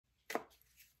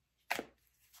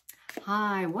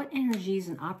Hi, what energies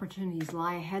and opportunities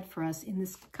lie ahead for us in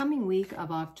this coming week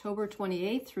of October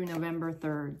 28th through November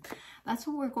 3rd? That's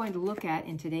what we're going to look at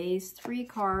in today's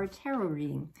 3-card tarot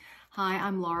reading. Hi,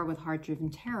 I'm Laura with Heart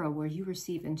Driven Tarot, where you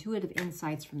receive intuitive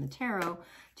insights from the tarot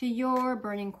to your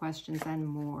burning questions and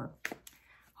more.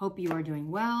 Hope you are doing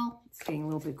well. It's getting a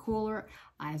little bit cooler.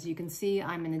 As you can see,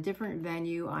 I'm in a different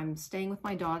venue. I'm staying with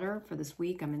my daughter for this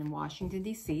week. I'm in Washington,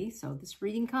 D.C., so this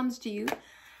reading comes to you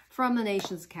from the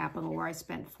nation's capital, where I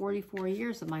spent 44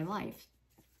 years of my life.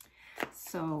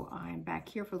 So I'm back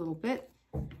here for a little bit.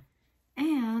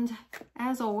 And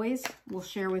as always, we'll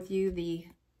share with you the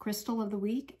crystal of the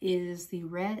week is the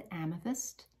red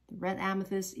amethyst. The red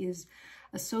amethyst is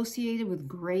associated with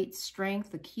great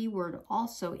strength. The key word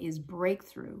also is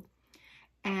breakthrough.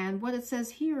 And what it says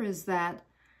here is that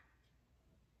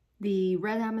the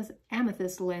red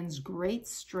amethyst lends great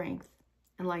strength,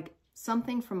 and like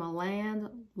something from a land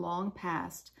long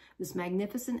past, this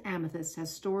magnificent amethyst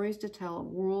has stories to tell of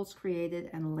worlds created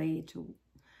and laid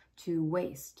to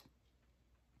waste.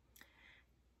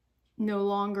 No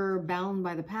longer bound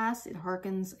by the past, it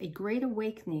harkens a great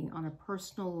awakening on a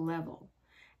personal level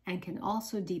and can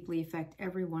also deeply affect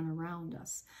everyone around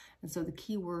us. And so the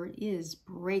key word is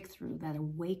breakthrough, that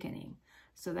awakening.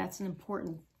 So that's an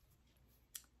important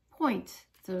point.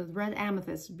 So the red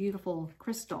amethyst, beautiful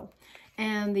crystal.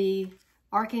 And the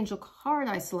Archangel card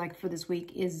I select for this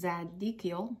week is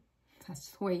Zadkiel. That's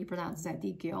the way you pronounce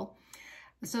Zadkiel.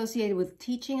 Associated with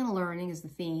teaching and learning is the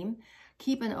theme.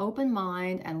 Keep an open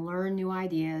mind and learn new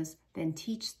ideas, then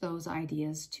teach those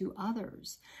ideas to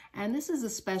others. And this is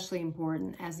especially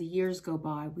important as the years go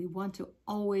by. We want to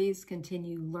always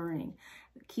continue learning.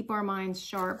 Keep our minds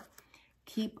sharp,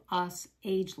 keep us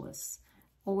ageless.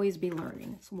 Always be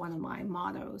learning. It's one of my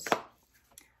mottos.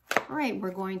 All right,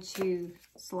 we're going to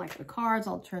select the cards.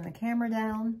 I'll turn the camera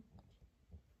down.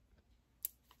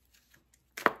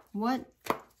 What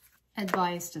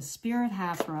advice does Spirit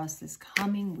have for us this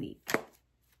coming week?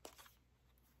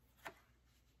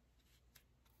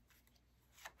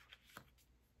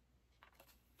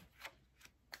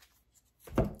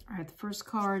 All right, the first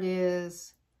card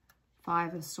is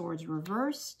 5 of Swords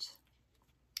reversed.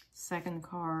 Second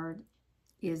card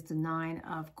is the 9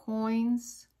 of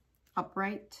Coins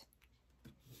upright.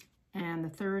 And the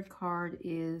third card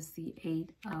is the 8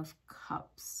 of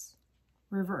Cups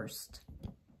reversed.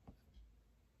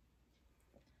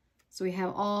 So we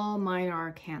have all minor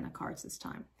arcana cards this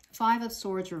time. 5 of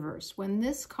Swords reversed. When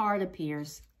this card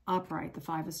appears upright, the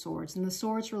 5 of Swords, and the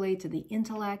swords relate to the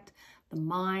intellect, the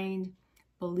mind,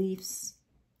 beliefs,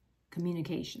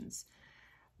 communications.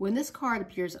 When this card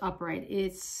appears upright,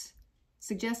 it's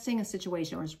suggesting a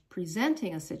situation or is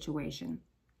presenting a situation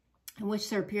in which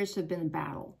there appears to have been a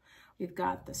battle. We've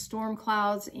got the storm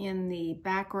clouds in the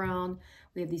background.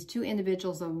 We have these two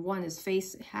individuals. One has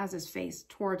his face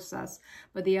towards us,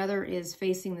 but the other is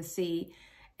facing the sea.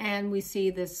 And we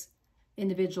see this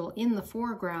individual in the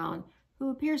foreground who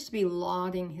appears to be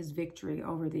lauding his victory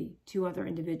over the two other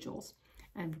individuals.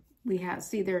 And we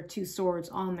see there are 2 swords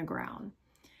on the ground.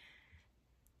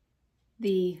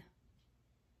 The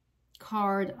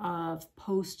card of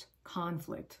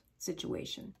post-conflict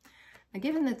situation. Now,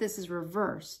 given that this is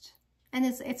reversed, and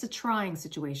it's a trying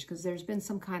situation because there's been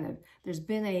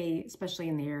especially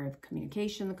in the area of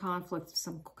communication, the conflict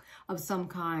of some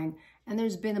kind, and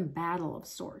there's been a battle of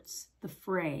sorts, the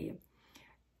fray,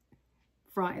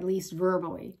 at least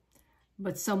verbally,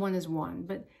 but someone has won.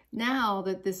 But now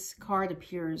that this card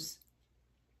appears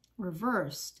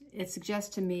reversed, it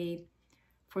suggests to me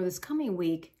for this coming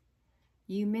week,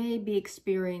 you may be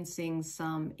experiencing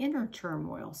some inner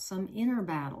turmoil, some inner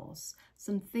battles,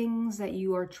 some things that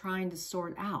you are trying to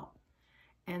sort out.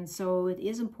 And so it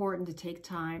is important to take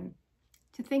time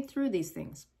to think through these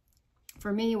things.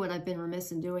 For me, what I've been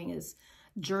remiss in doing is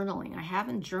journaling. I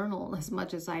haven't journaled as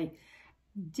much as I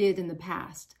did in the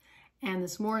past. And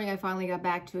this morning I finally got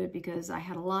back to it because I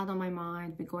had a lot on my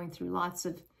mind, been going through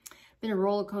been a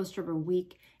roller coaster of a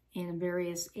week in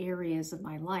various areas of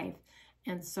my life.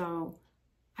 And so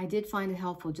I did find it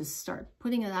helpful just start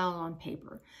putting it out on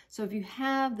paper. So if you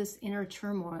have this inner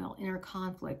turmoil, inner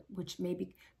conflict, which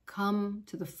maybe come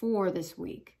to the fore this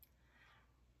week,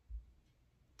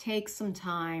 take some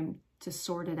time to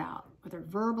sort it out. Whether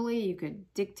verbally, you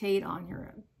could dictate on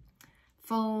your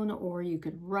phone, or you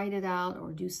could write it out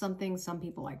or do something. Some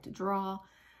people like to draw,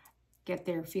 get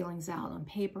their feelings out on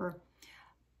paper,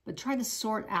 but try to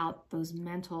sort out those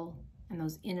mental and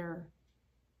those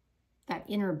that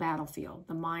inner battlefield,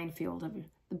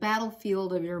 the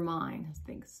battlefield of your mind,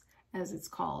 as it's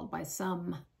called by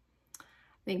some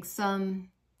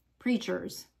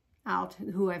preachers out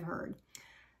who I've heard.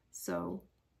 So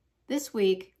this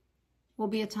week will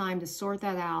be a time to sort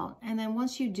that out. And then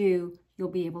once you do, you'll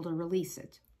be able to release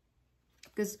it.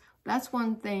 Because that's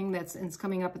one thing that's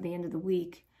coming up at the end of the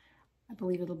week. I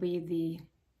believe it'll be the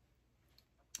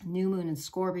new moon in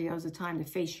Scorpio is a time to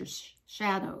face your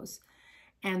shadows.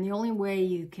 And the only way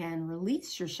you can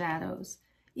release your shadows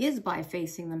is by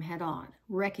facing them head on,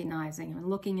 recognizing and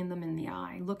looking them in the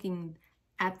eye, looking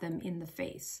at them in the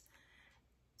face,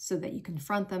 so that you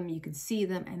confront them, you can see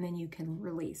them, and then you can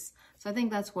release. So I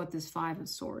think that's what this Five of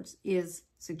Swords is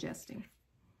suggesting.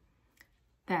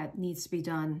 That needs to be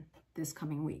done this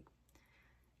coming week.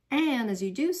 And as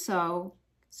you do so,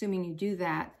 assuming you do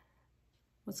that,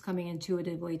 what's coming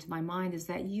intuitively to my mind is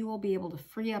that you will be able to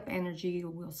free up energy. You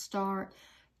will start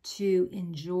to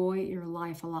enjoy your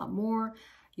life a lot more.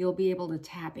 You'll be able to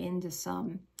tap into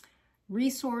some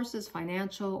resources,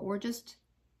 financial, or just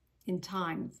in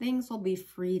time. Things will be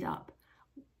freed up.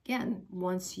 Again,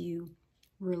 once you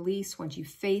release, once you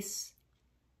face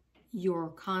your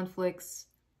conflicts,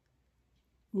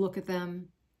 look at them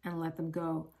and let them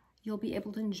go, you'll be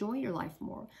able to enjoy your life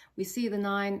more. We see the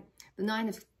nine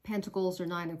of Pentacles or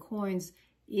Nine of Coins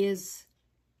is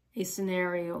a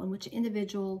scenario in which an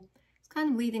individual is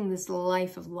kind of leading this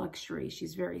life of luxury.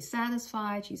 She's very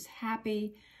satisfied. She's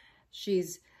happy.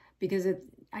 Because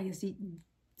I guess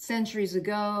centuries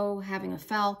ago, having a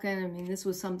falcon, I mean, this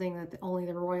was something that only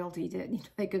the royalty did.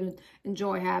 They could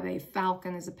have a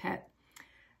falcon as a pet.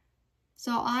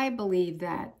 So I believe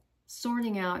that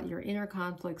sorting out your inner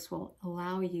conflicts will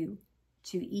allow you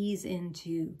to ease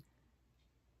into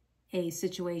a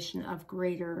situation of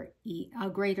greater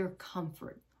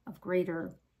comfort, of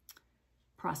greater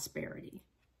prosperity.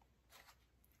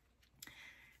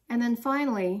 And then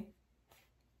finally,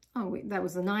 that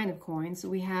was the Nine of Coins. So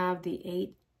we have the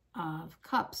Eight of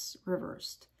Cups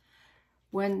reversed.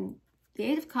 When the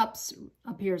Eight of Cups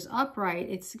appears upright,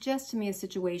 it suggests to me a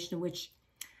situation in which,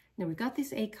 we've got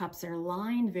these 8 cups that are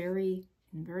lined in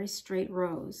very straight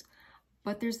rows,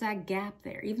 but there's that gap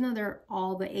there. Even though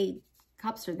all the 8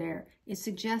 cups are there, it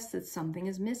suggests that something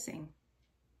is missing.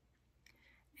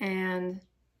 And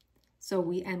so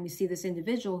we see this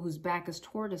individual whose back is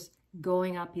toward us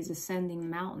going up. He's ascending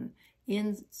the mountain,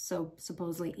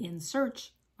 supposedly in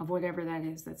search of whatever that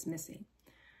is that's missing.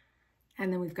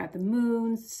 And then we've got the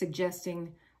moon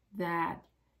suggesting that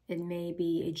it may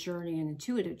be a journey, an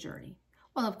intuitive journey.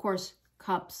 Well, of course,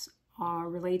 cups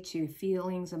relate to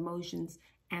feelings, emotions,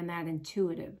 and that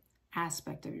intuitive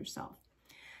aspect of yourself.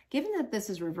 Given that this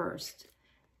is reversed,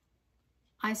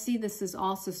 I see this as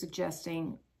also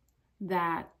suggesting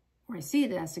that, or I see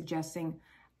it as suggesting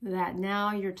that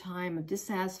now your time of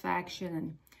dissatisfaction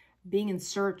and being in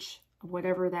search of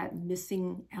whatever that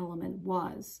missing element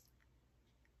was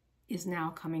is now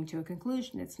coming to a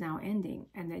conclusion. It's now ending,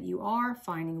 and that you are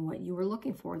finding what you were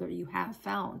looking for, that you have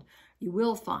found. You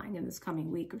will find in this coming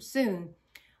week or soon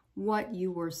what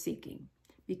you were seeking,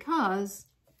 because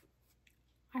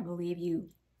I believe you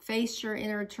faced your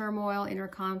inner turmoil, inner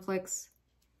conflicts,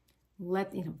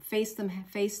 face them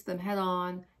head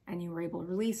on, and you were able to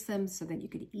release them so that you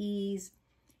could ease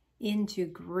into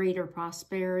greater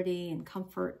prosperity and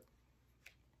comfort,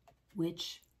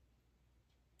 which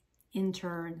in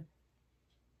turn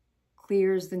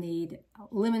clears the need,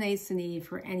 eliminates the need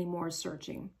for any more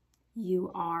searching. You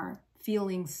are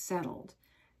feeling settled,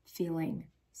 feeling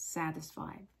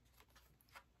satisfied.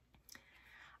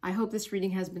 I hope this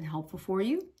reading has been helpful for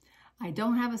you. I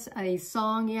don't have a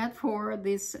song yet for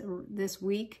this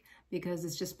week because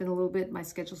it's just been a little bit, my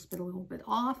schedule's been a little bit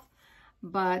off,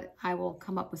 but I will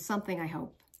come up with something, I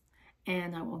hope,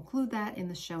 and I will include that in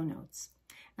the show notes.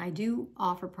 I do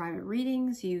offer private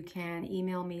readings. You can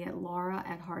email me at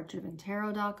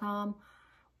laura@heartdriventarot.com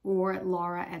or at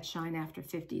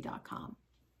laura@shineafter50.com.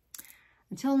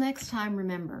 Until next time,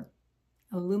 remember,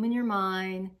 illumine your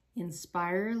mind,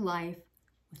 inspire your life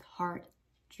with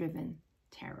Heart-Driven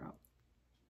Tarot.